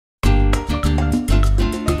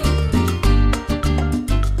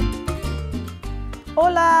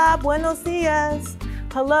Hola, buenos días.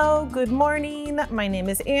 Hello, good morning. My name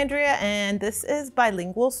is Andrea and this is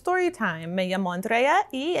Bilingual Storytime. Me llamo Andrea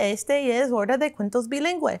y este es Hora de Cuentos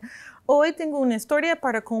Bilingüe. Hoy tengo una historia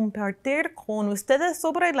para compartir con ustedes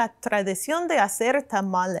sobre la tradición de hacer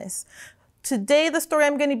tamales. Today, the story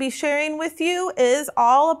I'm going to be sharing with you is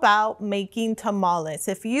all about making tamales.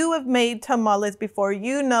 If you have made tamales before,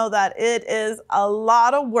 you know that it is a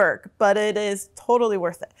lot of work, but it is totally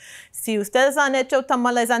worth it. Si ustedes han hecho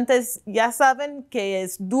tamales antes, ya saben que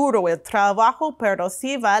es duro el trabajo, pero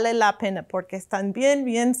sí vale la pena porque están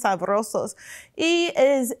bien sabrosos. Y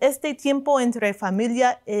este tiempo entre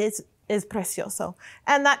familia is precioso.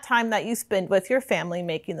 And that time that you spend with your family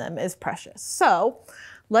making them is precious. So,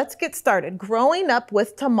 let's get started. Growing up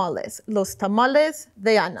with tamales, Los Tamales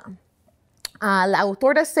de Ana. La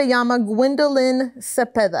autora se llama Gwendolyn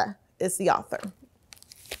Zepeda, is the author.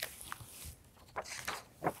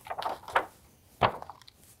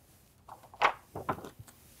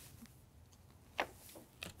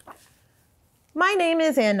 My name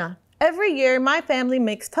is Anna. Every year, my family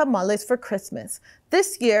makes tamales for Christmas.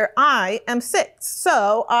 This year, I am 6,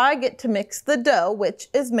 so I get to mix the dough, which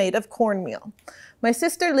is made of cornmeal. My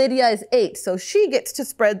sister Lydia is 8, so she gets to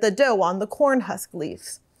spread the dough on the corn husk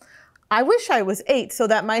leaves. I wish I was 8 so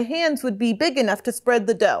that my hands would be big enough to spread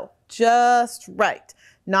the dough. Just right.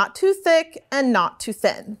 Not too thick and not too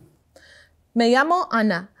thin. Me llamo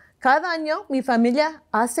Ana. Cada año mi familia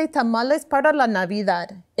hace tamales para la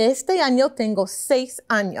Navidad. Este año tengo 6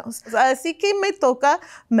 años, así que me toca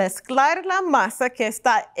mezclar la masa que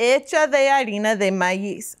está hecha de harina de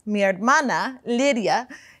maíz. Mi hermana, Lydia,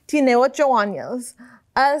 tiene 8 años.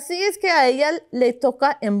 Así es que a ella le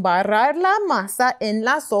toca embarrar la masa en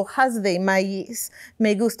las hojas de maíz.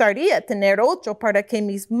 Me gustaría tener 8 para que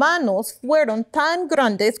mis manos fueran tan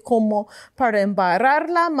grandes como para embarrar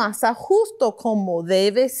la masa justo como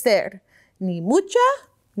debe ser. Ni mucha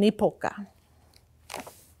ni poca.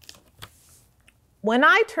 When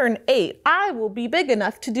I turn 8, I will be big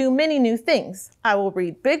enough to do many new things. I will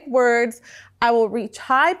read big words. I will reach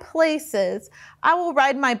high places. I will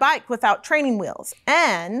ride my bike without training wheels.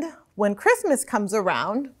 And when Christmas comes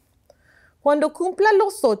around, cuando cumpla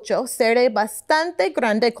los 8, seré bastante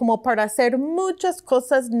grande como para hacer muchas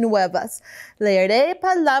cosas nuevas. Leeré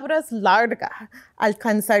palabras largas.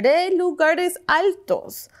 Alcanzaré lugares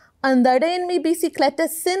altos. Andaré en mi bicicleta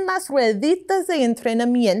sin las rueditas de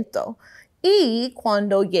entrenamiento. Y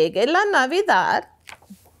cuando llegue la Navidad,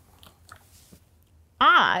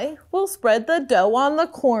 I will spread the dough on the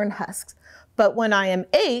corn husks. But when I am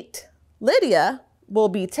 8, Lydia will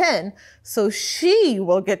be 10, so she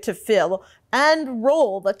will get to fill and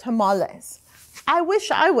roll the tamales. I wish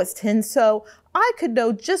I was 10 so I could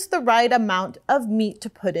know just the right amount of meat to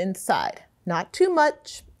put inside. Not too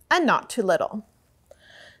much and not too little.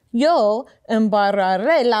 Yo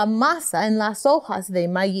embarraré la masa en las hojas de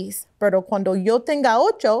maíz, pero cuando yo tenga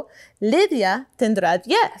 8, Lydia tendrá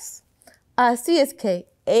 10. Así es que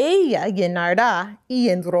ella llenará y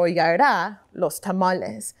enrollará los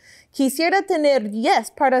tamales. Quisiera tener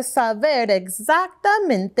 10 para saber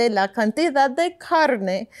exactamente la cantidad de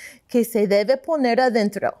carne que se debe poner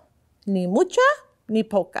adentro. Ni mucha ni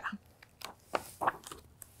poca.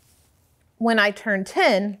 When I turn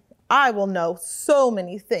 10, I will know so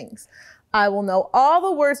many things. I will know all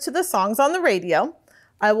the words to the songs on the radio.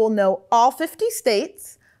 I will know all 50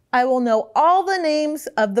 states. I will know all the names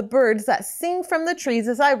of the birds that sing from the trees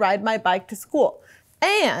as I ride my bike to school.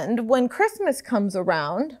 And when Christmas comes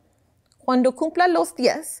around, cuando cumpla los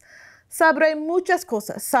 10, sabré muchas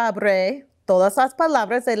cosas. Sabré todas las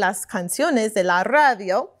palabras de las canciones de la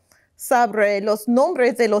radio. Sabré los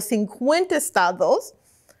nombres de los 50 estados.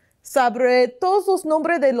 Sabré todos los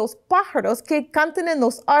nombres de los pájaros que cantan en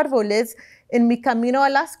los árboles en mi camino a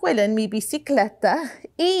la escuela en mi bicicleta.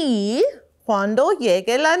 Y cuando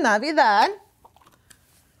llegue la Navidad,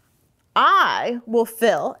 I will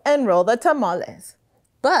fill and roll the tamales.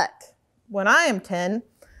 But when I am 10,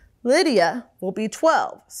 Lydia will be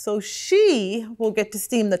 12, so she will get to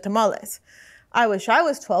steam the tamales. I wish I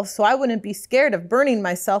was 12 so I wouldn't be scared of burning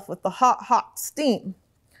myself with the hot steam.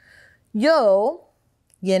 Yo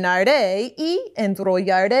llenaré y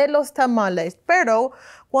enrollaré los tamales, pero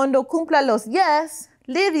cuando cumpla los 10,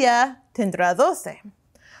 Lydia tendrá 12.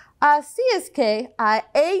 Así es que a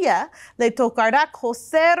ella le tocará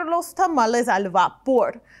cocer los tamales al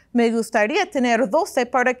vapor. Me gustaría tener 12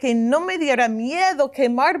 para que no me diera miedo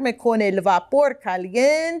quemarme con el vapor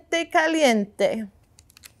caliente.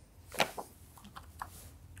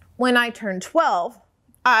 When I turn 12,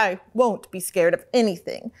 I won't be scared of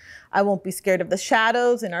anything. I won't be scared of the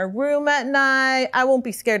shadows in our room at night. I won't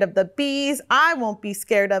be scared of the bees. I won't be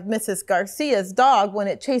scared of Mrs. Garcia's dog when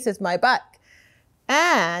it chases my butt.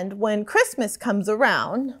 And when Christmas comes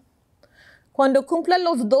around, cuando cumpla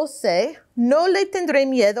los 12, no le tendré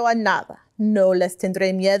miedo a nada. No les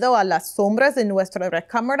tendré miedo a las sombras de nuestra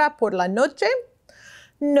recámara por la noche.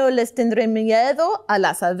 No les tendré miedo a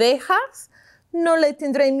las abejas. No le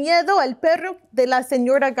tendré miedo al perro de la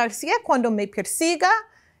señora García cuando me persiga.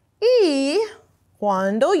 Y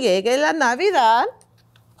cuando llegue la Navidad,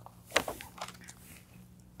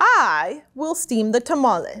 I will steam the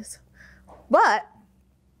tamales. But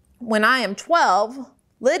when I am 12,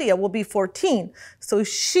 Lydia will be 14, so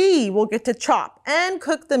she will get to chop and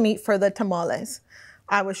cook the meat for the tamales.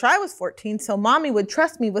 I wish I was 14 so Mommy would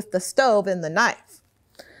trust me with the stove and the knife.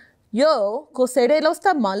 Yo coceré los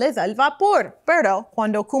tamales al vapor, pero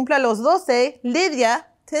cuando cumpla los 12, Lydia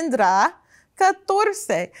tendrá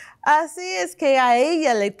 14. Así es que a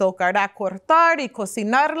ella le tocará cortar y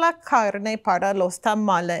cocinar la carne para los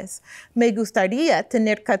tamales. Me gustaría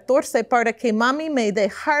tener 14 para que Mami me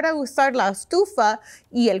dejara usar la estufa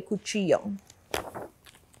y el cuchillo.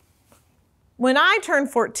 When I turn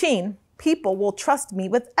 14, people will trust me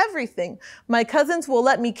with everything. My cousins will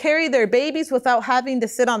let me carry their babies without having to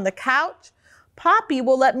sit on the couch. Poppy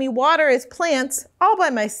will let me water his plants all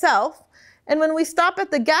by myself. And when we stop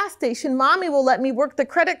at the gas station, Mommy will let me work the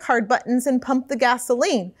credit card buttons and pump the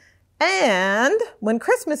gasoline. And when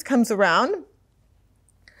Christmas comes around,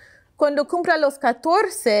 cuando cumpla los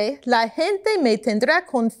 14, la gente me tendrá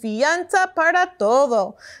confianza para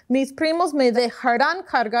todo. Mis primos me dejarán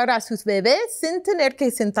cargar a sus bebés sin tener que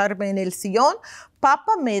sentarme en el sillón.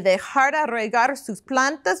 Papá me dejará regar sus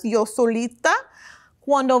plantas yo solita.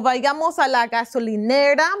 Cuando vayamos a la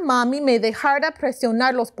gasolinera, Mami me dejará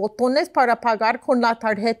presionar los botones para pagar con la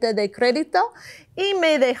tarjeta de crédito y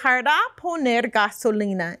me dejará poner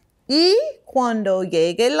gasolina. Y cuando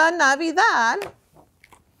llegue la Navidad,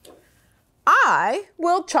 I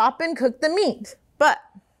will chop and cook the meat. But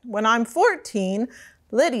when I'm 14,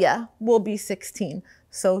 Lydia will be 16.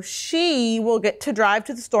 So she will get to drive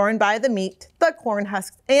to the store and buy the meat, the corn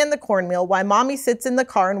husks, and the cornmeal while Mommy sits in the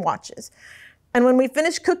car and watches. And when we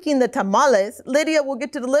finish cooking the tamales, Lydia will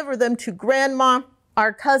get to deliver them to Grandma,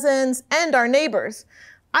 our cousins, and our neighbors.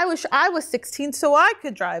 I wish I was 16 so I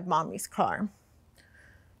could drive Mommy's car.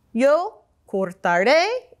 Yo cortaré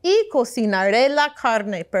y cocinaré la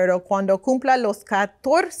carne, pero cuando cumpla los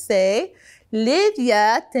 14,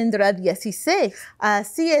 Lydia tendrá 16.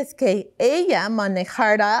 Así es que ella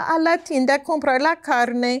manejará a la tienda a comprar la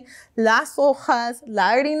carne, las hojas, la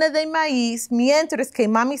harina de maíz, mientras que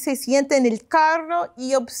Mami se sienta en el carro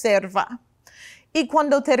y observa. Y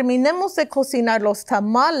cuando terminemos de cocinar los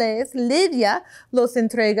tamales, Lydia los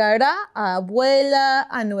entregará a abuela,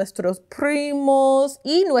 a nuestros primos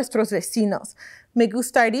y nuestros vecinos. Me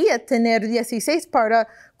gustaría tener 16 para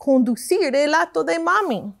conducir el auto de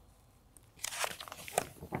Mami.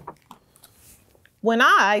 When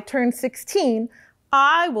I turn 16,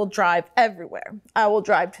 I will drive everywhere. I will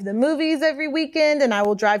drive to the movies every weekend, and I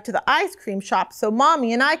will drive to the ice cream shop so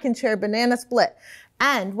Mommy and I can share banana split.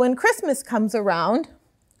 And when Christmas comes around,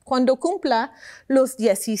 cuando cumpla los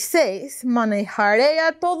 16, manejaré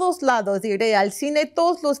a todos lados. Iré al cine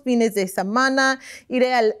todos los fines de semana.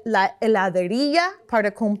 Iré a la heladería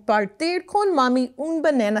para compartir con Mommy un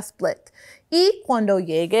banana split. Y cuando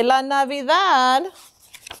llegue la Navidad,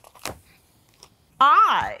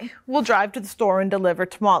 I will drive to the store and deliver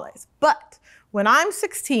tamales. But when I'm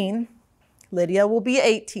 16, Lydia will be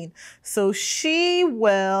 18. So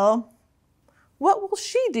what will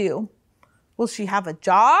she do? Will she have a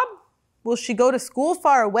job? Will she go to school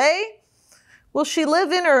far away? Will she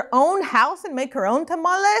live in her own house and make her own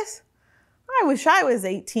tamales? I wish I was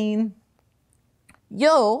 18.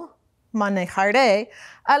 Yo manejaré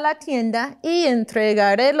a la tienda y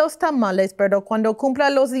entregaré los tamales, pero cuando cumpla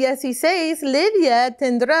los 16, Lydia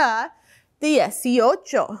tendrá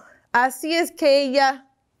 18. Así es que ella,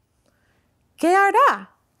 ¿qué hará?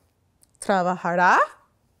 ¿Trabajará?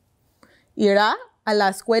 ¿Irá a la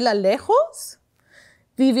escuela lejos?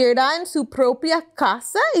 ¿Vivirá en su propia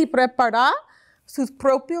casa y preparará sus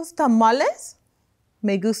propios tamales?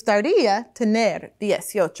 Me gustaría tener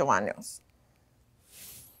 18 años.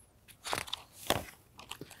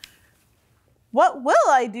 What will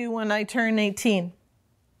I do when I turn 18?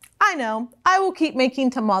 I know, I will keep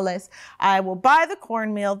making tamales. I will buy the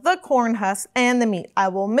cornmeal, the corn husks, and the meat. I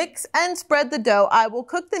will mix and spread the dough. I will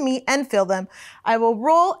cook the meat and fill them. I will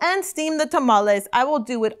roll and steam the tamales. I will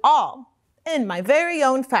do it all in my very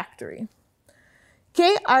own factory.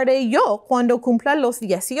 ¿Qué haré yo cuando cumpla los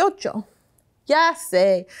 18? Ya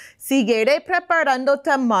sé, seguiré preparando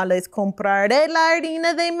tamales, compraré la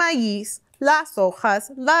harina de maíz, las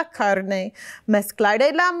hojas, la carne,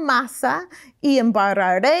 mezclaré la masa y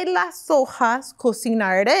embarraré las hojas,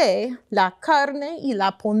 cocinaré la carne y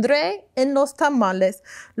la pondré en los tamales,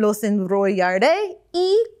 los enrollaré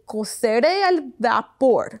y coceré al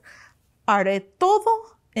vapor. Haré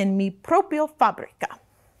todo en mi propia fábrica.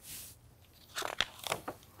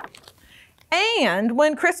 And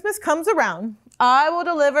when Christmas comes around, I will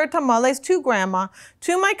deliver tamales to Grandma,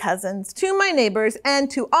 to my cousins, to my neighbors, and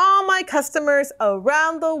to all my customers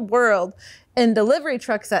around the world in delivery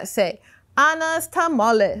trucks that say, Ana's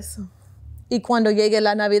Tamales. Y cuando llegue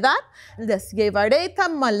la Navidad, les llevaré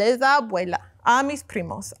tamales a abuela, a mis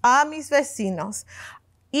primos, a mis vecinos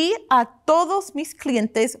y a todos mis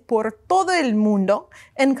clientes por todo el mundo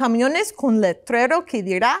en camiones con letrero que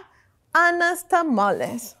dirá, Ana's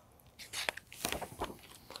Tamales.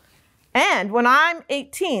 And when I'm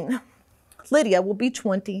 18, Lydia will be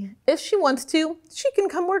 20. If she wants to, she can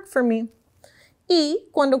come work for me. Y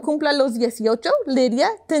cuando cumpla los 18, Lydia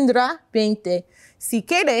tendrá 20. Si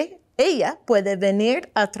quiere, ella puede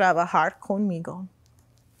venir a trabajar conmigo.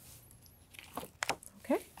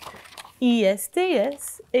 Okay. Y este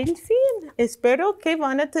es el fin. Espero que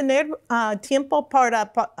van a tener tiempo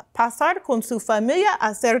para pasar con su familia a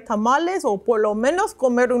hacer tamales o por lo menos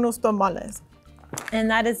comer unos tamales. And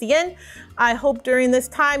that is the end. I hope during this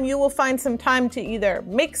time you will find some time to either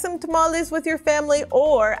make some tamales with your family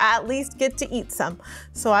or at least get to eat some.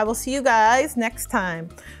 So I will see you guys next time.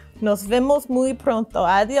 Nos vemos muy pronto.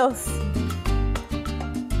 Adiós.